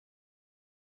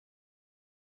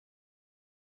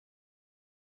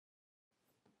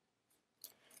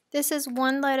This is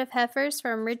one load of heifers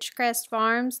from Ridgecrest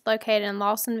Farms located in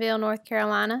Lawsonville, North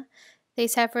Carolina.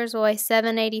 These heifers weigh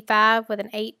 785 with an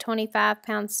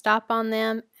 825-pound stop on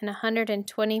them and a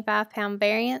 125-pound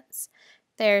variance.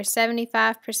 They're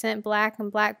 75% black and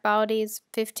black baldies,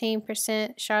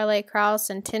 15% Charolais Cross,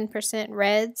 and 10%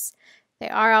 reds. They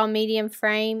are all medium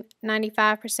frame,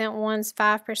 95% ones,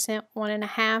 5%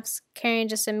 1.5s, carrying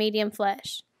just a medium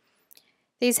flesh.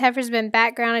 These heifers have been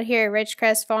backgrounded here at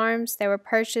Ridgecrest Farms. They were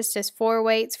purchased as 4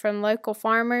 weights from local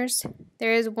farmers.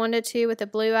 There is 1 to 2 with a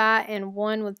blue eye and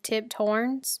 1 with tipped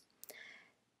horns.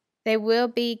 They will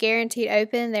be guaranteed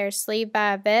open. They're sleeved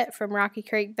by a vet from Rocky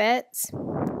Creek Vets.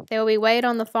 They will be weighed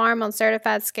on the farm on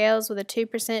certified scales with a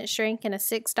 2% shrink and a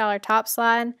 $6 top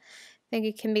slide. I think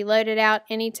it can be loaded out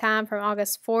anytime from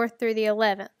August 4th through the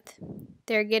 11th.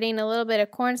 They're getting a little bit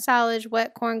of corn silage,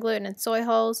 wet corn gluten, and soy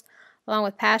hulls, along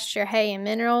with pasture, hay, and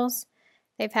minerals.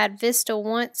 They've had Vista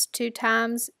once, 2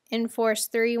 times, Enforce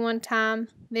 3 1 time,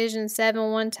 Vision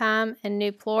 7 1 time, and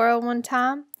New Plura 1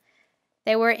 time.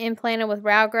 They were implanted with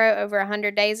Ralgro over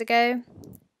 100 days ago.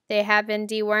 They have been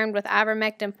dewormed with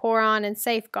ivermectin, Poron, and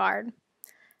Safeguard.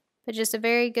 But just a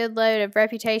very good load of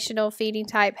reputational feeding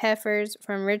type heifers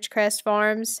from Ridgecrest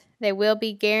Farms. They will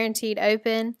be guaranteed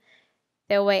open.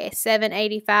 They'll weigh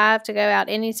 785 to go out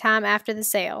anytime after the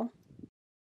sale.